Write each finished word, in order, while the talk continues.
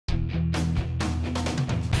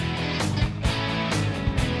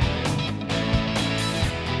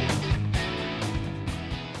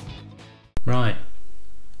Right.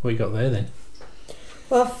 What you got there then?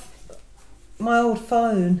 Well, my old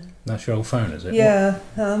phone. That's your old phone, is it? Yeah,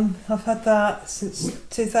 I've had that since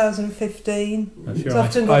 2015. That's your It's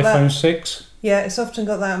often got iPhone that, 6? Yeah, it's often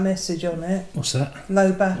got that message on it. What's that?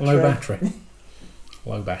 Low battery. Low battery.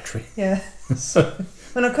 Low battery. Yeah.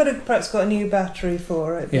 And I could have perhaps got a new battery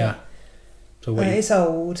for it. Yeah. So what it's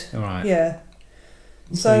old. All right. Yeah.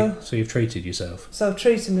 So you've treated yourself. So I've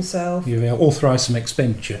treated myself. You've authorised some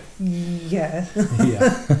expenditure. Yeah.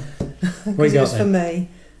 Yeah. Because it's for me.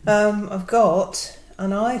 I've got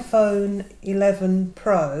an iPhone 11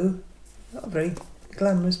 Pro. Not a very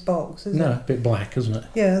glamorous box, is it? No, a bit black, isn't it?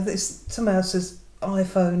 Yeah, somehow says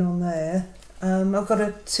iPhone on there. I've got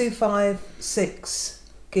a 256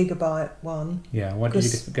 gigabyte one. Yeah, why did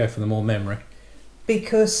you go for the more memory?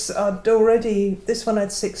 Because this one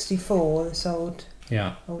had 64, this old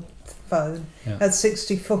phone. Yeah. Had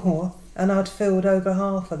 64, and I'd filled over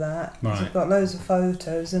half of that. Right. So I've got loads of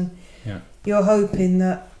photos, and yeah. You're hoping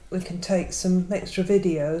that we can take some extra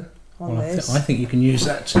video on this. I think you can use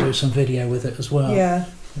that to do some video with it as well. Yeah.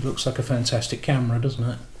 It looks like a fantastic camera, doesn't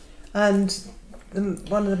it? And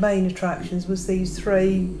one of the main attractions was these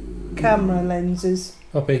 3 camera lenses.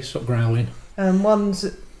 Poppy, stop growling. One's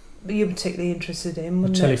that you're particularly interested in. A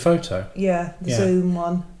telephoto? Yeah, the zoom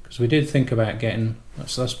one. Because we did think about getting...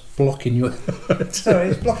 That's blocking your... Sorry,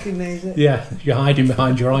 it's blocking me, is it? Yeah, you're hiding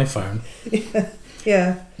behind your iPhone.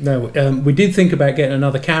 Yeah. No, we did think about getting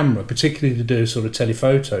another camera, particularly to do sort of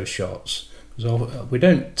telephoto shots. Because we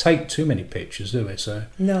don't take too many pictures, do we? So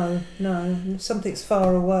no. If something's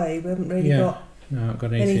far away, we haven't really got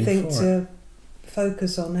anything to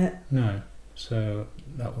focus on it. No. So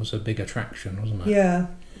that was a big attraction, wasn't it? Yeah.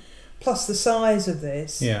 Plus the size of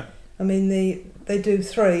this. Yeah. I mean, they do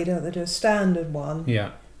 3, don't they? They do a standard one.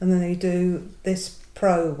 Yeah. And then they do this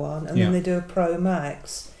Pro one, and then they do a Pro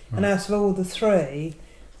Max. Right. And out of all the 3,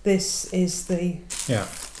 this is the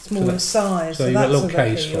smallest size. So you've got a little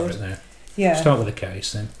case for it there. Yeah. Start with the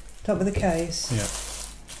case then. Start with the case. Yeah.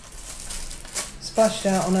 Splashed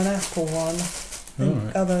out on an Apple one. I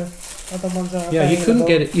think other ones are available. Yeah,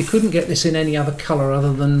 you couldn't get this in any other colour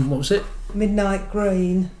other than, what was it? Midnight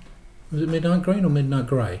green. Was it midnight green or midnight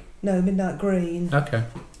grey? No, midnight green. Okay.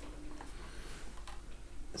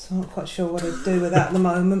 So I'm not quite sure what to do with that at the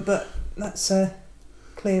moment, but that's a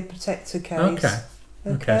clear protector case.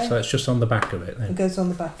 Okay, so it's just on the back of it then. It goes on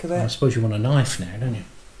the back of it. I suppose you want a knife now, don't you?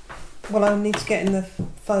 Well, I need to get in the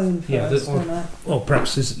phone first, don't I? Well,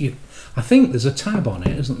 perhaps I think there's a tab on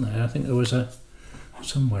it, isn't there? I think there was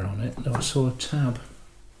somewhere on it. I saw a tab.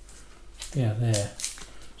 Yeah, there.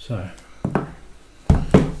 So,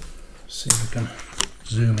 see if we can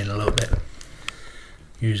zoom in a little bit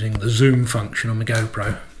using the zoom function on the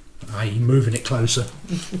GoPro, i.e. moving it closer.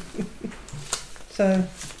 So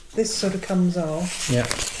this sort of comes off. Yeah.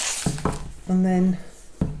 And then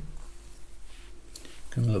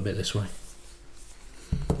come a little bit this way.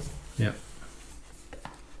 Yeah.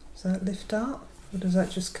 Does that lift up, or does that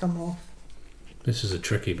just come off? This is a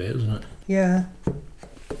tricky bit, isn't it? Yeah.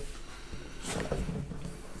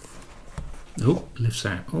 Oh, lifts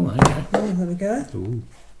out. Oh, there you go. Oh, there we go. Ooh.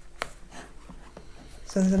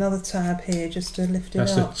 So there's another tab here just to lift it up.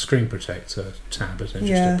 That's the screen protector tab, isn't it?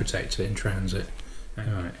 Just to protect it in transit.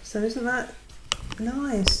 Alright. So isn't that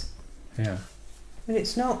nice? Yeah. And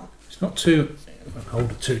it's not too... I'll hold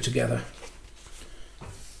the two together.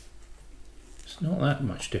 It's not that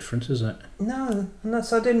much difference, is it? No. And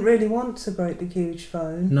that's, I didn't really want a great big huge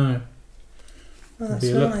phone. No. Oh, that's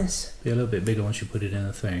nice. Be a little bit bigger once you put it in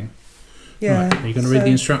the thing. Yeah. Right. Are you going to read the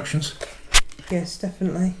instructions? Yes,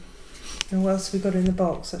 definitely. And what else have we got in the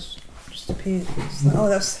box? That's just appeared. Oh,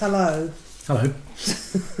 that's hello. Hello.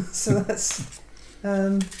 So that's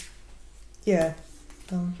yeah.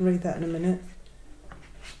 I'll read that in a minute.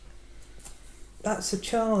 That's a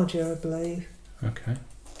charger, I believe. Okay.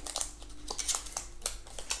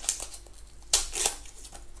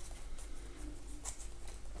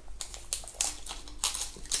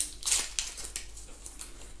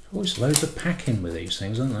 Always loads of packing with these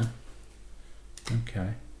things, aren't there?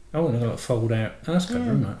 Okay. Oh, and they've got to fold out. Oh, that's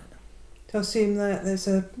clever, isn't it? So I assume that there's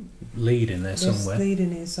a lead in there somewhere. Lead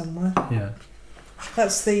in here somewhere. Yeah.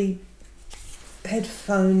 That's the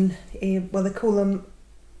headphone ear. Well, they call them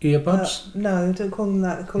earbuds. No, don't call them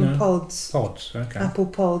that. They call them pods. Pods. Okay. Apple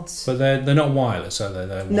pods. But they're not wireless, are they?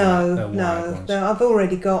 They're wired ones. I've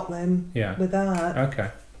already got them. Yeah. With that.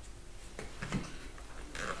 Okay.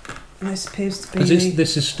 And this appears to be.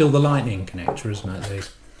 This is still the lightning connector, isn't it?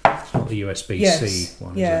 It's not the USB-C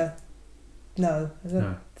one. Yeah. Is it? No, I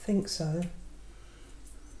don't think so.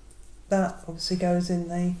 That obviously goes in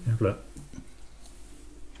the. Have a look.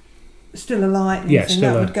 Still a lightning thing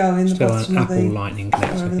that would go in the bottom of the lightning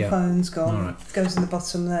connector. Wherever the phone's gone, all right. Goes in the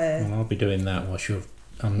bottom there. Well, I'll be doing that whilst you're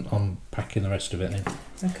unpacking the rest of it then.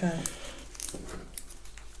 Okay.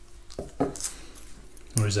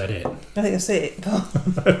 Or is that it? I think that's it,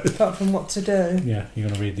 apart from what to do. Yeah, you're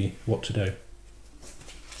going to read the what to do.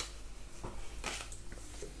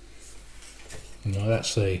 No,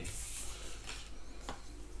 that's the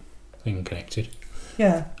thing connected.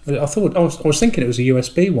 Yeah. I thought I was thinking it was a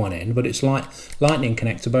USB one end, but it's like lightning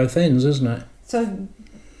connect to both ends, isn't it? So,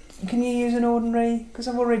 can you use an ordinary? Because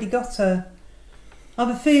I've already got a. I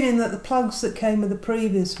have a feeling that the plugs that came with the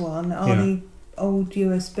previous one are the old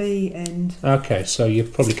USB end. Okay, so you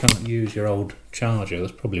probably can't use your old charger.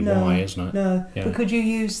 That's probably why, isn't it? No. Yeah. But could you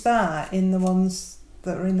use that in the ones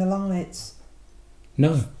that are in the lights?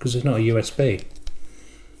 No, because it's not a USB.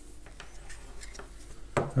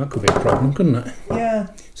 That could be a problem, couldn't it? Yeah.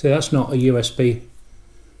 So that's not a USB.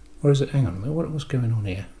 Or is it? Hang on a minute. What's going on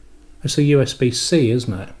here? It's a USB-C,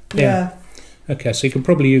 isn't it? Yeah. Okay, so you can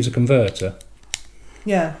probably use a converter.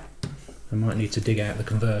 Yeah. I might need to dig out the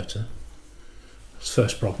converter. That's the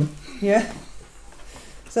first problem. Yeah.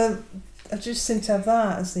 So I just seem to have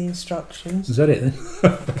that as the instructions. Is that it then?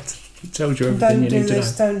 It tells you everything you need to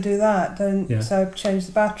know. Don't do that. So change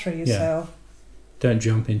the battery yourself. Yeah. Don't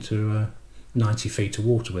jump into 90 feet of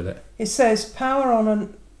water with it. It says power on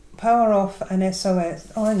and power off and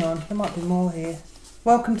SOS. Oh, hang on, there might be more here.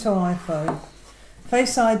 Welcome to iPhone.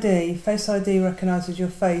 Face ID. Face ID recognises your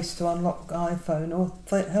face to unlock iPhone or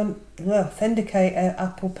authenticate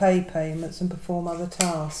Apple Pay payments and perform other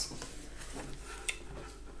tasks.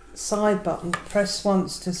 Side button. Press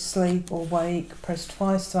once to sleep or wake. Press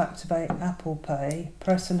twice to activate Apple Pay.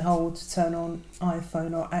 Press and hold to turn on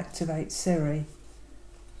iPhone or activate Siri.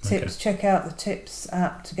 Tips. Okay. Check out the Tips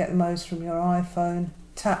app to get the most from your iPhone.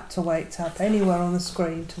 Tap to wake. Tap anywhere on the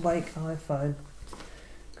screen to wake iPhone.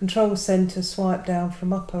 Control centre. Swipe down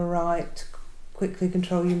from upper right. Quickly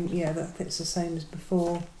control you. Yeah, that's the same as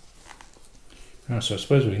before. Right, so I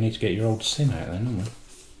suppose we need to get your old SIM out then, don't we?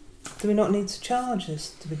 Do we not need to charge this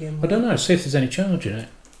to begin with? I don't know. See if there's any charge in it.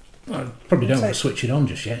 Well, probably don't want to switch it on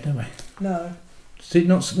just yet, do we? No. Is it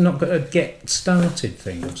not got a get started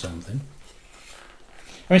thing or something?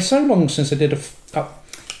 I mean, it's so long since I did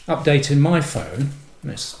update in my phone,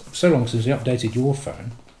 and it's so long since I updated your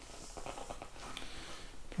phone.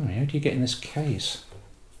 How do you get in this case?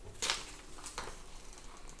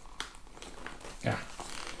 Yeah.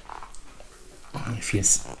 If you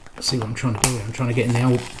see what I'm trying to do, I'm trying to get the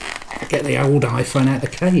old iPhone out of the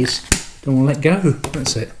case. Don't want to let go.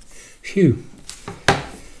 That's it. Phew.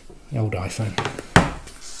 The old iPhone.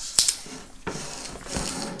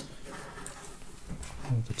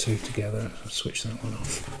 The two together. I'll switch that one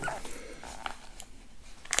off.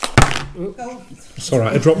 Oh. It's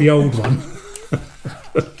alright, I dropped the old one.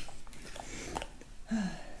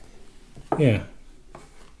 Yeah.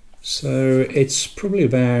 So it's probably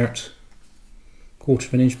about 1/4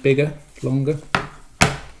 of an inch bigger, longer.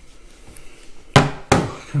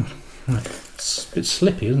 Right. It's a bit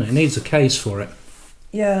slippy, isn't it? It needs a case for it.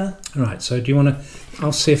 Yeah. Right, so do you want to...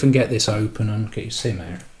 I'll see if I can get this open and get your SIM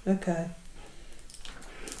out. Okay.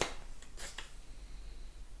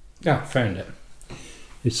 Ah, found it.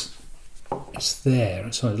 It's there.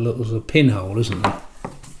 It's like there's a pinhole, isn't there?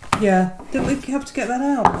 Yeah. Didn't we have to get that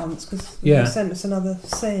out once? Because they sent us another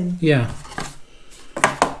SIM. Yeah.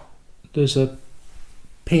 There's a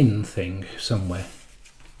pin thing somewhere.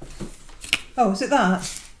 Oh, is it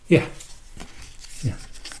that? Yeah. Yeah.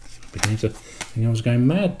 I think I was going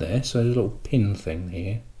mad there, so there's a little pin thing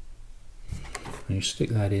here. And you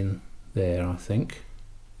stick that in there, I think.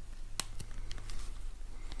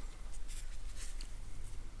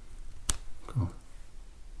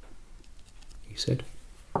 He said.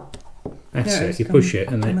 That's it. You push it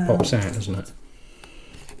and then it pops out, doesn't it?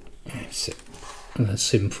 That's it. And the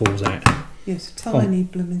SIM falls out. Yes, a tiny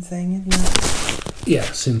blooming thing, isn't it? Yeah,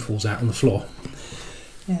 SIM falls out on the floor.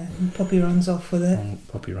 Yeah, and Poppy runs off with it. And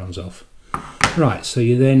Poppy runs off. Right, so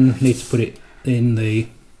you then need to put it in the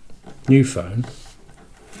new phone.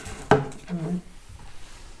 Right.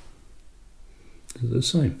 They're the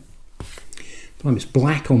same. It's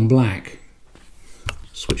black on black.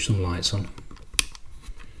 Switch some lights on.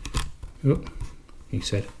 Oh, he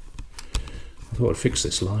said. I thought I'd fix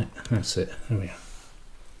this light. That's it. There we are.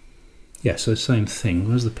 Yeah, so the same thing.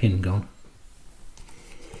 Where's the pin gone?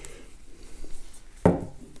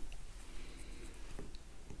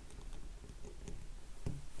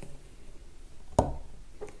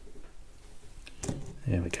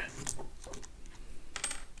 There we go.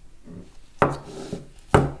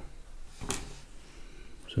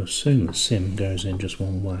 So assume the SIM goes in just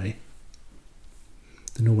one way.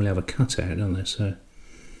 normally have a cutout, don't they? So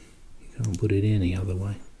you can't put it any other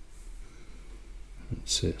way.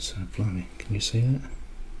 That's it. So, blimey, can you see that?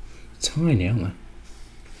 Tiny, aren't they?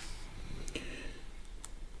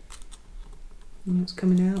 What's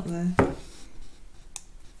coming out there?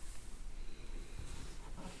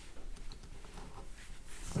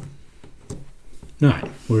 Right,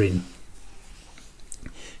 we're in.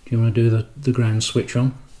 Do you want to do the grand switch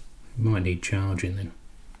on? You might need charging then.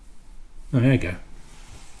 Oh, there you go.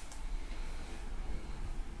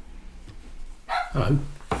 Hello.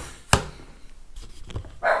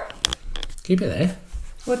 Keep it there.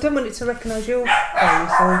 Well, I don't want it to recognise your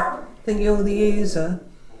face or think you're the user.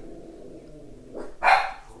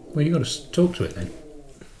 Well, you've got to talk to it then.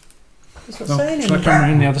 That's what I'm saying. Shall I come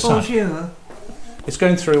around the other side? Bonjour. It's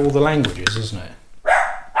going through all the languages, isn't it?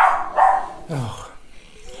 Oh.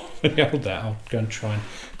 Hold that. I'll go and try and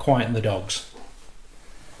quieten the dogs.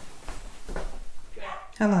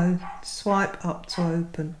 Hello. Swipe up to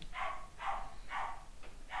open.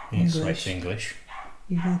 Yeah, select English.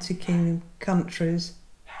 United Kingdom countries.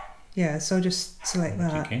 Yeah, so I'll just select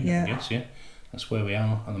that. Kingdom, yeah. I guess, yeah. That's where we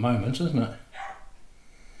are at the moment, isn't it?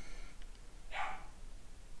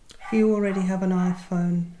 If you already have an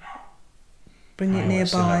iPhone, bring it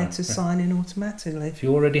nearby 11. to sign in automatically. If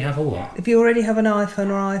you already have a what? If you already have an iPhone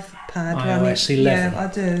or iPad, iOS 11. Yeah, I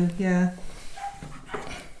do. Yeah.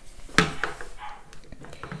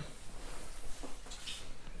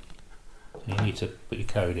 You need to put your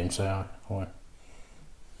code in, so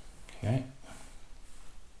okay.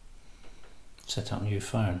 Set up new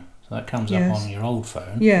phone. So that comes up on your old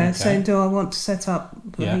phone. Yeah, okay. saying do I want to set up?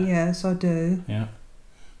 Yeah. Yes, I do. Yeah.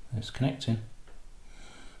 It's connecting.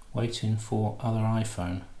 Waiting for other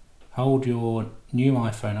iPhone. Hold your new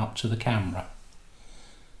iPhone up to the camera.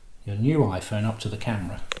 Your new iPhone up to the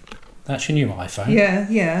camera. That's your new iPhone. Yeah,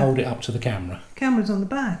 yeah. Hold it up to the camera. Camera's on the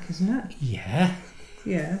back, isn't it? Yeah.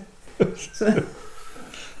 Yeah. So.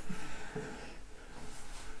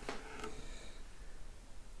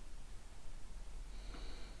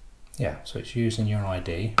 Yeah, so it's using your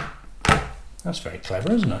ID. That's very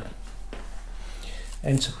clever, isn't it?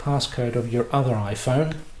 Enter passcode of your other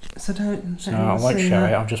iPhone. So don't. So I won't show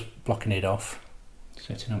it, I'm just blocking it off.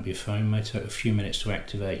 Setting up your phone may take a few minutes to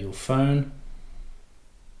activate your phone.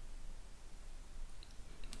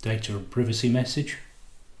 Data privacy message.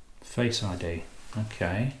 Face ID.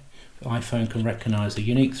 Okay. The iPhone can recognise the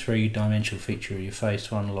unique 3-dimensional feature of your face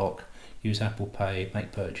to unlock, use Apple Pay,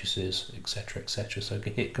 make purchases, etc. etc. So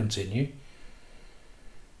hit continue.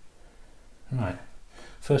 Right.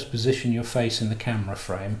 First position your face in the camera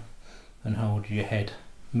frame and hold your head.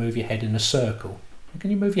 Move your head in a circle. Can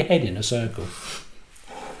you move your head in a circle?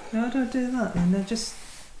 No, I don't do that then. They're just.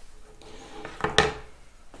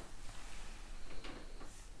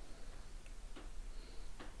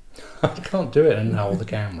 I can't do it and hold the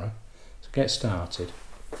camera. So get started.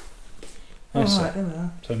 That's Alright, it. there we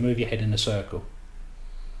are. So move your head in a circle.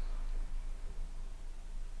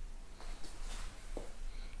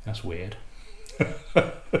 That's weird.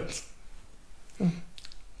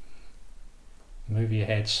 Move your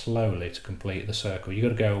head slowly to complete the circle. You've got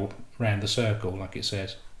to go round the circle like it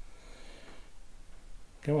says.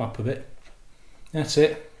 Go up a bit. That's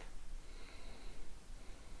it.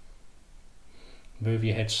 Move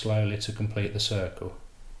your head slowly to complete the circle.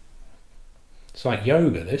 It's like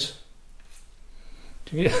yoga, this.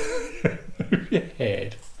 Move your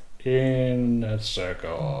head in a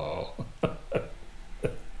circle.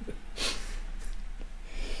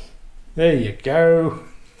 There you go.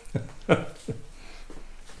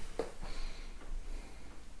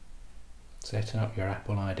 Setting up your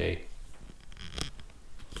Apple ID.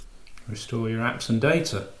 Restore your apps and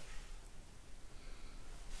data.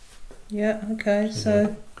 Yeah, okay,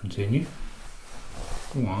 so. Continue.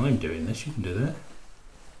 While I'm doing this, you can do that.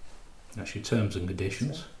 That's your terms and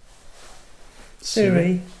conditions.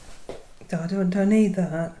 Siri. I don't need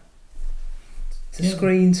that. The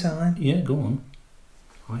screen time. Yeah, go on.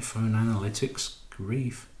 iPhone analytics,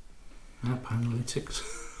 grief. App analytics.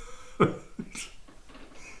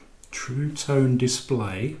 True tone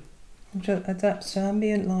display. Adapts to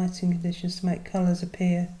ambient lighting conditions to make colours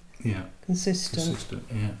appear consistent. Consistent,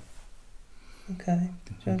 yeah. Okay.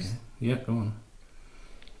 Okay. Yeah, go on.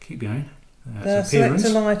 Keep going. Select a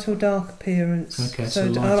light or dark appearance. Okay, so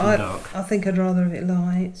light or dark. I think I'd rather have it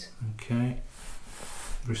light. Okay.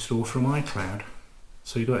 Restore from iCloud.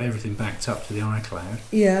 So you've got everything backed up to the iCloud.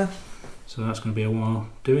 Yeah. So that's going to be a while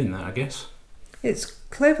doing that, I guess. It's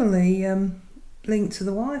cleverly linked to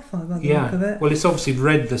the Wi-Fi by the look of it. Well, it's obviously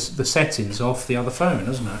read the settings off the other phone,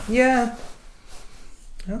 hasn't it? Yeah.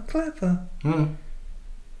 How clever. Mm.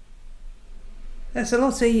 There's a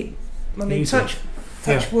lot of, I mean, Easy.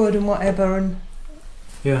 touch wood and whatever, and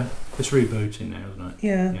yeah, it's rebooting now, isn't it?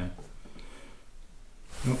 yeah. Yeah.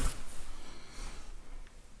 Oh.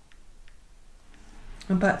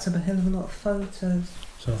 I'm back to a hell of a lot of photos.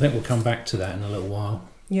 So I think we'll come back to that in a little while.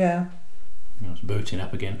 Yeah. It's booting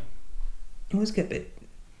up again. I always get a bit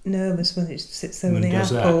nervous when it sits there When with it the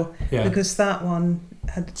does Apple, yeah. because that one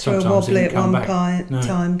had to throw a Sometimes it wobbly didn't at come one back. No.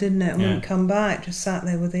 time, didn't it? And Yeah. wouldn't come back, just sat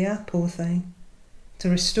there with the Apple thing to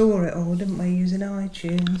restore it all, didn't we, using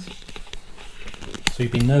iTunes? So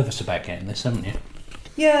you've been nervous about getting this, haven't you?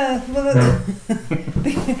 Yeah, well,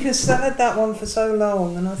 because I had that one for so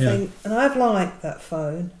long, and I think, and I've liked that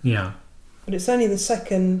phone. Yeah. But it's only the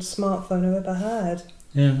second smartphone I've ever had.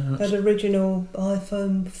 Yeah. I had original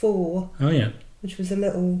iPhone 4, Oh yeah. which was a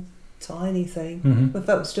little tiny thing. Mm-hmm. But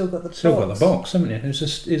that still got the box. Still got the box, haven't you?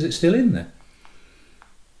 Is it still in there?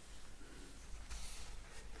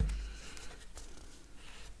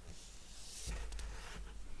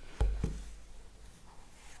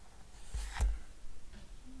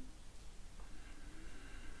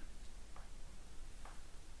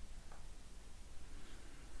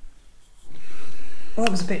 Well,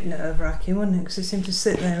 that was a bit nerve-wracking, wasn't it? Because it seemed to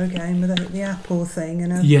sit there again with the Apple thing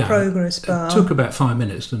and a Yeah. progress bar. It took about 5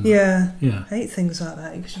 minutes, didn't it? Yeah. Yeah. I hate things like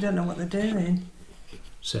that because you don't know what they're doing.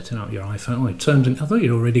 Setting up your iPhone. I thought you'd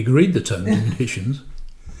already agreed the terms and conditions.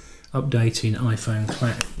 Updating iPhone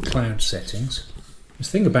cloud settings. The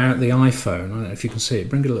thing about the iPhone, I don't know if you can see it,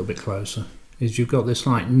 bring it a little bit closer, is you've got this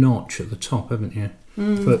like notch at the top, haven't you?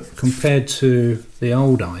 Mm. But compared to the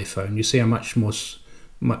old iPhone, you see how much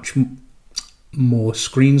more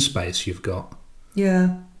screen space you've got.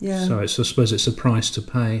 Yeah, yeah. So I suppose it's a price to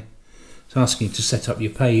pay. It's asking you to set up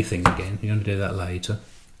your pay thing again. You're going to do that later.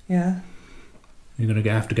 Yeah. You're going to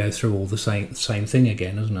have to go through all the same thing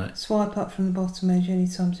again, isn't it? Swipe up from the bottom edge any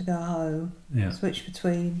time to go home. Yeah. Switch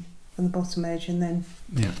between from the bottom edge and then...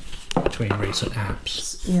 Yeah. Between recent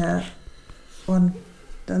apps. Yeah. One...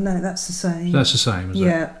 No, that's the same. That's the same, is it?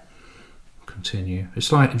 Yeah. Continue.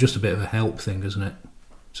 It's like just a bit of a help thing, isn't it?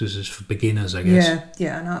 So this is for beginners, I guess. Yeah,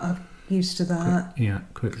 yeah, and I'm used to that.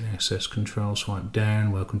 Quickly access control, swipe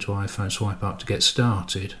down, welcome to iPhone, swipe up to get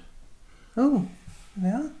started. Oh,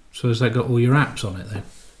 yeah. So has that got all your apps on it then?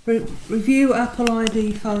 Review Apple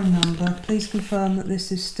ID phone number. Please confirm that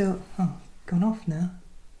this is still... Oh, gone off now.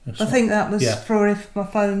 I think that was for if my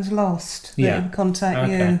phone's lost, that it would contact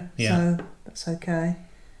you. Yeah. So that's okay.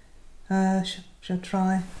 Should I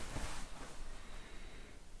try?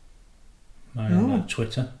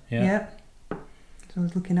 Twitter, Yeah. So I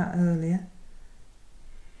was looking at earlier.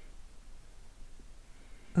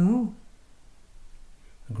 Oh.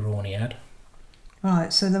 A Grawny ad.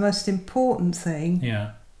 Right, so the most important thing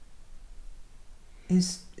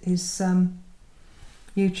is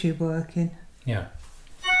YouTube working. Yeah.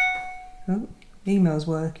 Oh, email's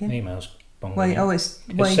working. Email's bonging. Wait, it's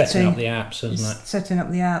waiting. It's setting up the apps, isn't it? Setting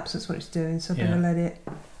up the apps, that's what it's doing, so I'm going to let it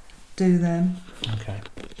do them. Okay.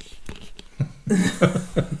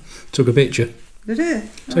 Took a picture. Did it?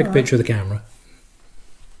 Take a picture of the camera.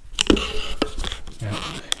 Yeah.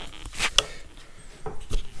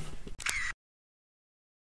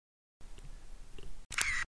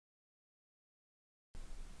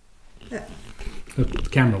 Yeah. The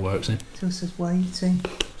camera works then. It still says waiting.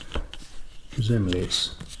 Presumably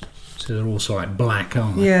so they're also like black,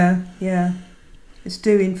 aren't they? Yeah, yeah. It's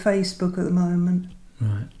doing Facebook at the moment.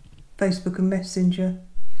 Right. Facebook and Messenger.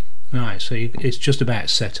 Right, so it's just about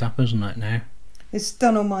set up, isn't it, now? It's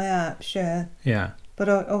done on my apps, yeah. Yeah. But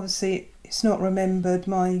obviously it's not remembered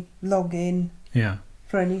my login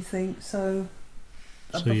for anything, so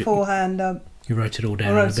beforehand you wrote it all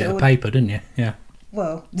down on a bit of paper, didn't you? Yeah.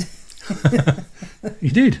 Well... You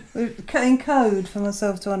did? In code for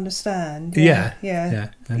myself to understand. Yeah. Okay.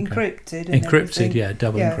 Encrypted. And encrypted,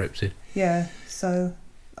 double encrypted. Yeah, so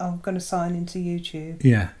I'm going to sign into YouTube.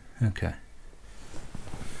 Yeah, okay.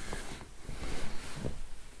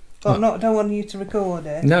 But don't want you to record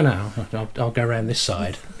it. No, I'll go around this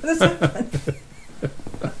side.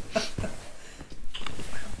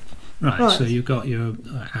 Right, so you've got your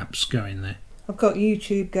apps going there. I've got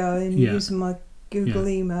YouTube going using my Google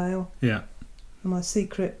email. Yeah. And my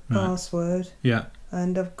secret password. Yeah.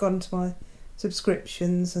 And I've gone to my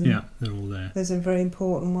subscriptions and they're all there. There's a very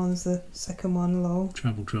important one's the second one along.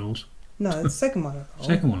 Travel Trolls. No, the second one along.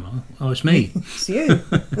 Second one along? Oh, it's me. It's you.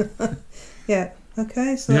 Yeah.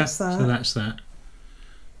 Okay, so that's that. So that's that.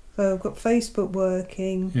 So I've got Facebook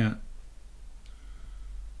working. Yeah.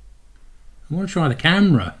 I want to try the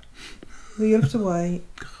camera. Well, you have to wait.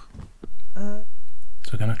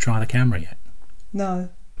 So going to try the camera yet? No.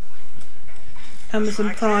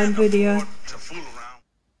 Amazon Prime Video.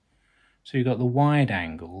 So you've got the wide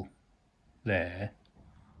angle there,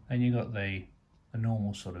 and you've got the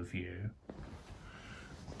normal sort of view.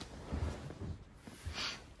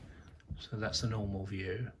 So that's the normal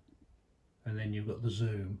view, and then you've got the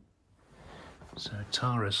zoom. So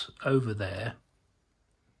Tara's over there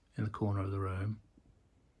in the corner of the room.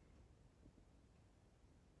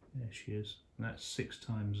 There she is, and that's 6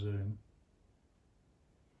 times zoom.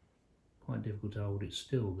 Quite difficult to hold it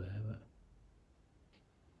still there, but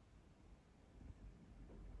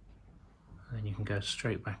and then you can go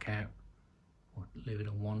straight back out or leave it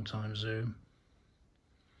on 1 time zoom.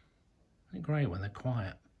 Isn't it great when they're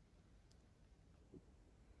quiet?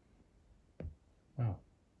 Wow.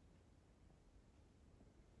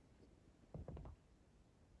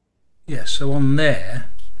 Yeah, so on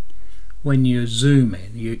there, when you zoom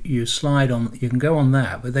in, you slide on, you can go on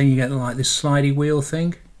that, but then you get like this slidey wheel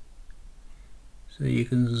thing. So you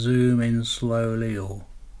can zoom in slowly or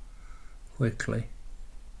quickly.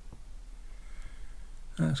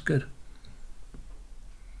 That's good.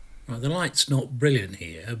 Well, the light's not brilliant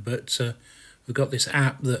here, but we've got this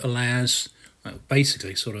app that allows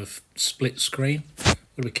basically sort of split screen. Got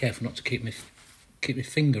to be careful not to keep my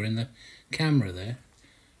finger in the camera there.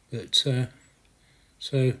 But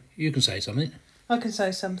so you can say something. I can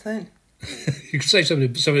say something. You can say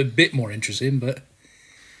something a bit more interesting, but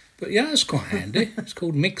yeah, it's quite handy. It's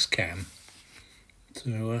called MixCam.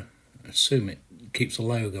 So I assume it keeps the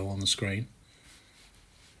logo on the screen.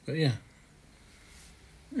 But yeah.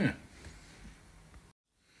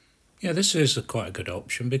 Yeah, this is quite a good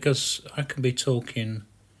option because I can be talking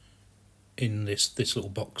in this little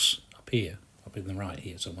box up here, up in the right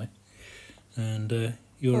here somewhere, and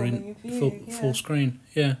you're in full screen.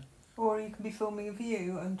 Yeah. Or you can be filming a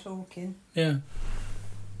view and talking. Yeah.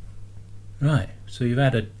 Right, so you've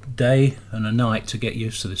had a day and a night to get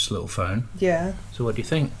used to this little phone. Yeah. So what do you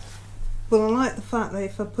think? Well, I like the fact that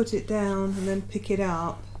if I put it down and then pick it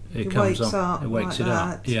up, it comes wakes up. It wakes like it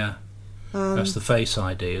that. up. Yeah. That's the Face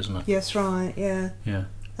ID, isn't it? Yes, right. Yeah. Yeah.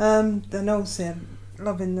 Then also I'm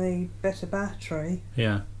loving the better battery.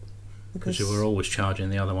 Yeah. Because you were always charging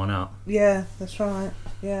the other one up. Yeah, that's right.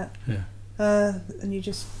 Yeah. Yeah. And you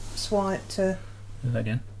just swipe to. Do that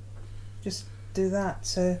again. Just do that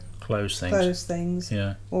to close things. Close things.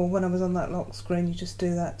 Yeah. Or when I was on that lock screen, you just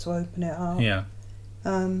do that to open it up. Yeah.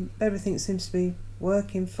 Everything seems to be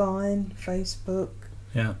working fine. Facebook.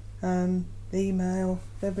 Yeah. Email,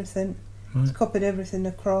 everything. Right. It's copied everything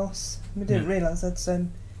across. I didn't realise I had so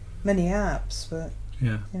many apps, but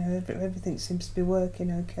you know, everything seems to be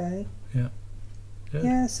working okay. Yeah. Good.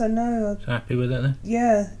 Yeah. So no. So happy with it then?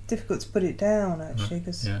 Yeah. Difficult to put it down actually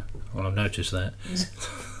because. Yeah. Well, I've noticed that.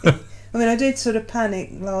 I mean, I did sort of panic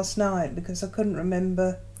last night because I couldn't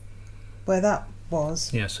remember where that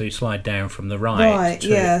was. Yeah, so you slide down from the right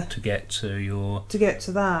to get to your... To get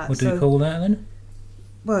to that. What do you call that then?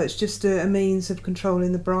 Well, it's just a means of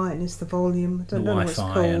controlling the brightness, the volume. I don't know what it's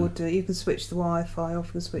called. You can switch the Wi-Fi off,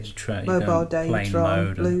 you can switch mobile data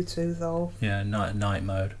on, Bluetooth off. Yeah, night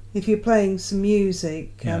mode. If you're playing some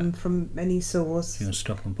music from any source, you can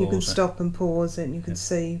stop and pause it and you can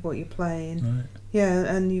see what you're playing. Right. Yeah,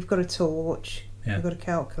 and you've got a torch, you've got a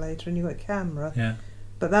calculator and you've got a camera. Yeah.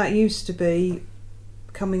 But that used to be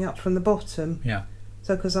coming up from the bottom. Yeah.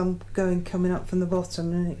 So because I'm coming up from the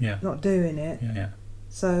bottom and not doing it. Yeah.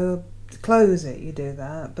 So to close it, you do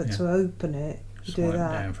that, but to open it, you do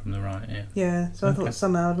that. Down from the right. Yeah. Yeah. So I thought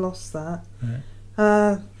somehow I'd lost that.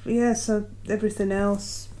 Right. Yeah. So everything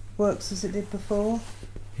else works as it did before.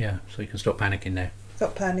 Yeah. So you can stop panicking now.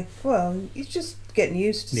 Stop panic. Well, it's just getting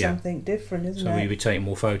used to something different, isn't it? So will you be taking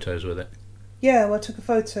more photos with it? Yeah. Well, I took a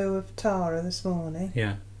photo of Tara this morning.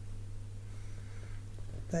 Yeah.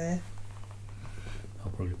 There.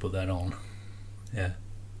 I'll probably put that on. Yeah.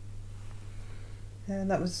 And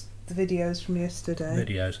that was the videos from yesterday.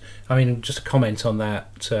 Videos. I mean, just a comment on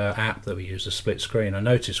that app that we use, the split screen. I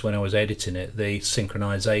noticed when I was editing it, the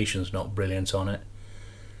synchronisation's not brilliant on it.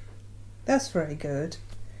 That's very good.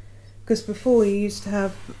 Because before you used to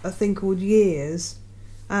have a thing called years,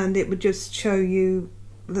 and it would just show you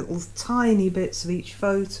little tiny bits of each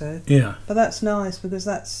photo. Yeah. But that's nice because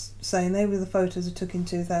that's saying they were the photos I took in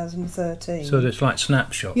 2013. So it's like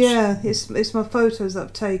snapshots. Yeah, it's my photos that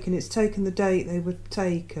I've taken. It's taken the date they were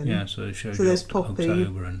taken. Yeah, so it shows there's Poppy,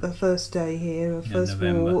 October and the first day here, her first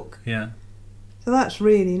November. walk. Yeah. So that's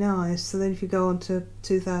really nice. So then if you go on to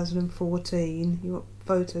 2014, you've got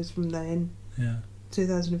photos from then. Yeah.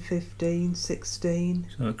 2015, 16.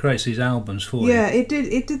 So it creates these albums for you. Yeah, it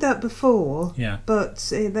did that before. Yeah. But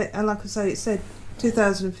like I say, it said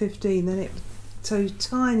 2015, then it so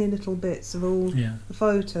tiny little bits of all Yeah. the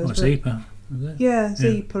photos. Well, Zeepa, was it? Yeah,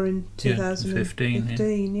 Zeepa in 2015.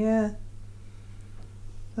 2015, yeah.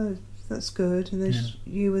 Oh, that's good. And there's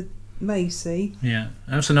you with Macy. Yeah,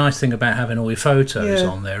 that's a nice thing about having all your photos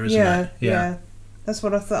on there, isn't it? Yeah. That's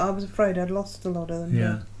what I thought. I was afraid I'd lost a lot of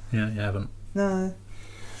them. Yeah, you haven't. No.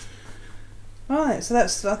 Right, so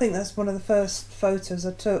I think that's one of the first photos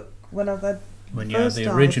I took when you had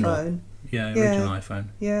the original iPhone. Original iPhone.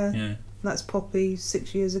 Yeah. That's Poppy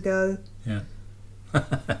 6 years ago. Yeah.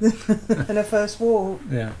 And her first walk.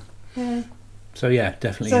 Yeah. Yeah. So yeah,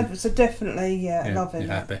 definitely. So definitely, loving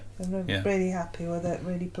you're happy. it. I'm really happy with it.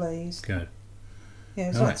 Really pleased. Good. Yeah,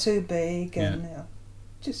 it's not too big, and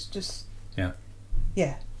just. Yeah.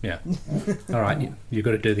 Yeah. Yeah. All right, you've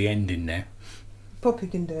got to do the ending now. Poppy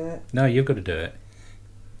can do it. No, you've got to do it.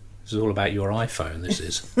 This is all about your iPhone. This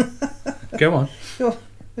is. Go on. Sure.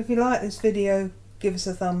 If you like this video, give us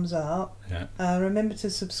a thumbs up. Yeah. Remember to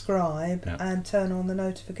subscribe and turn on the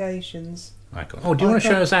notifications. Oh, do you want to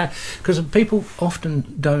show us how? Because people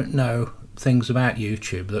often don't know things about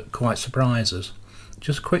YouTube that quite surprise us.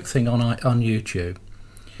 Just a quick thing on YouTube.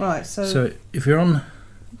 Right. So if you're on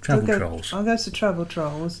Travel Trolls, I'll go to Travel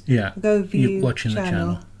Trolls. Yeah. Go view. You're watching the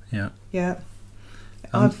channel. Yeah. Yeah.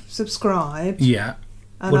 I've subscribed. Yeah.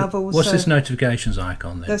 And I've also. What's this notifications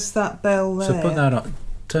icon there? There's that bell there. So put that up.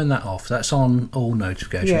 Turn that off. That's on all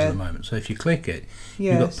notifications at the moment. So if you click it,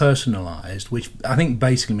 you've got personalised, which I think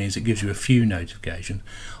basically means it gives you a few notifications,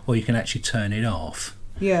 or you can actually turn it off.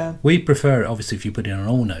 Yeah. We prefer it, obviously, if you put it on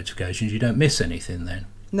all notifications, you don't miss anything then.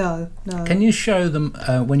 No. Can you show them,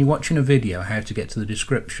 when you're watching a video, how to get to the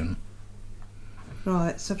description?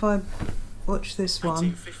 Right, so if I watch this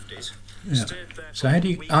one. Yeah. So how do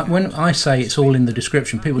you, when I say it's all in the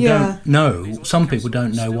description, people don't know, some people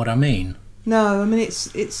don't know what I mean. No, I mean it's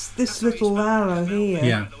this little arrow here.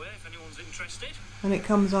 Yeah. And it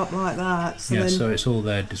comes up like that. So so it's all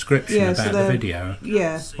their description about the video.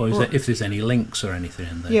 Yeah. Or is if there's any links or anything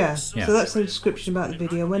in there. Yeah. So that's the description about the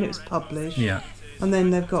video when it was published. Yeah. And then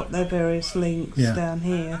they've got their various links down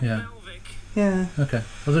here. Yeah. Yeah. Okay.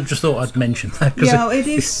 I just thought I'd mention that. It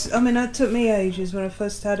is. I mean, it took me ages when I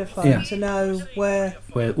first had a phone to know where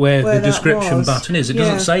the description button is. It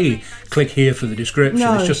doesn't say click here for the description.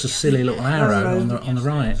 No. It's just a silly little arrow on the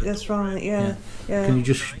right. That's right. Yeah. Can you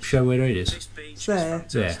just show where it is? It's there.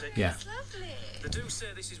 There. Yeah.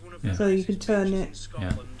 So you can turn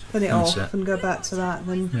it off and go back to that.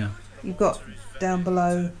 And then you've got down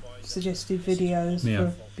below suggested videos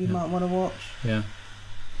for you might want to watch. Yeah.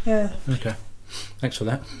 Yeah. Okay. Thanks for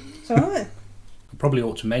that. It's alright. I probably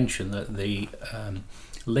ought to mention that the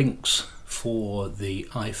links for the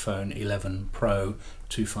iPhone 11 Pro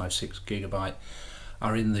 256GB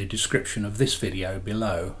are in the description of this video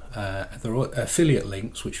below. There are affiliate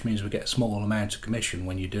links, which means we get a small amount of commission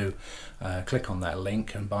when you do click on that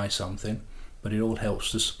link and buy something, but it all helps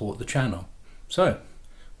to support the channel. So,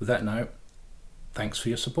 with that note, thanks for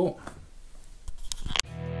your support.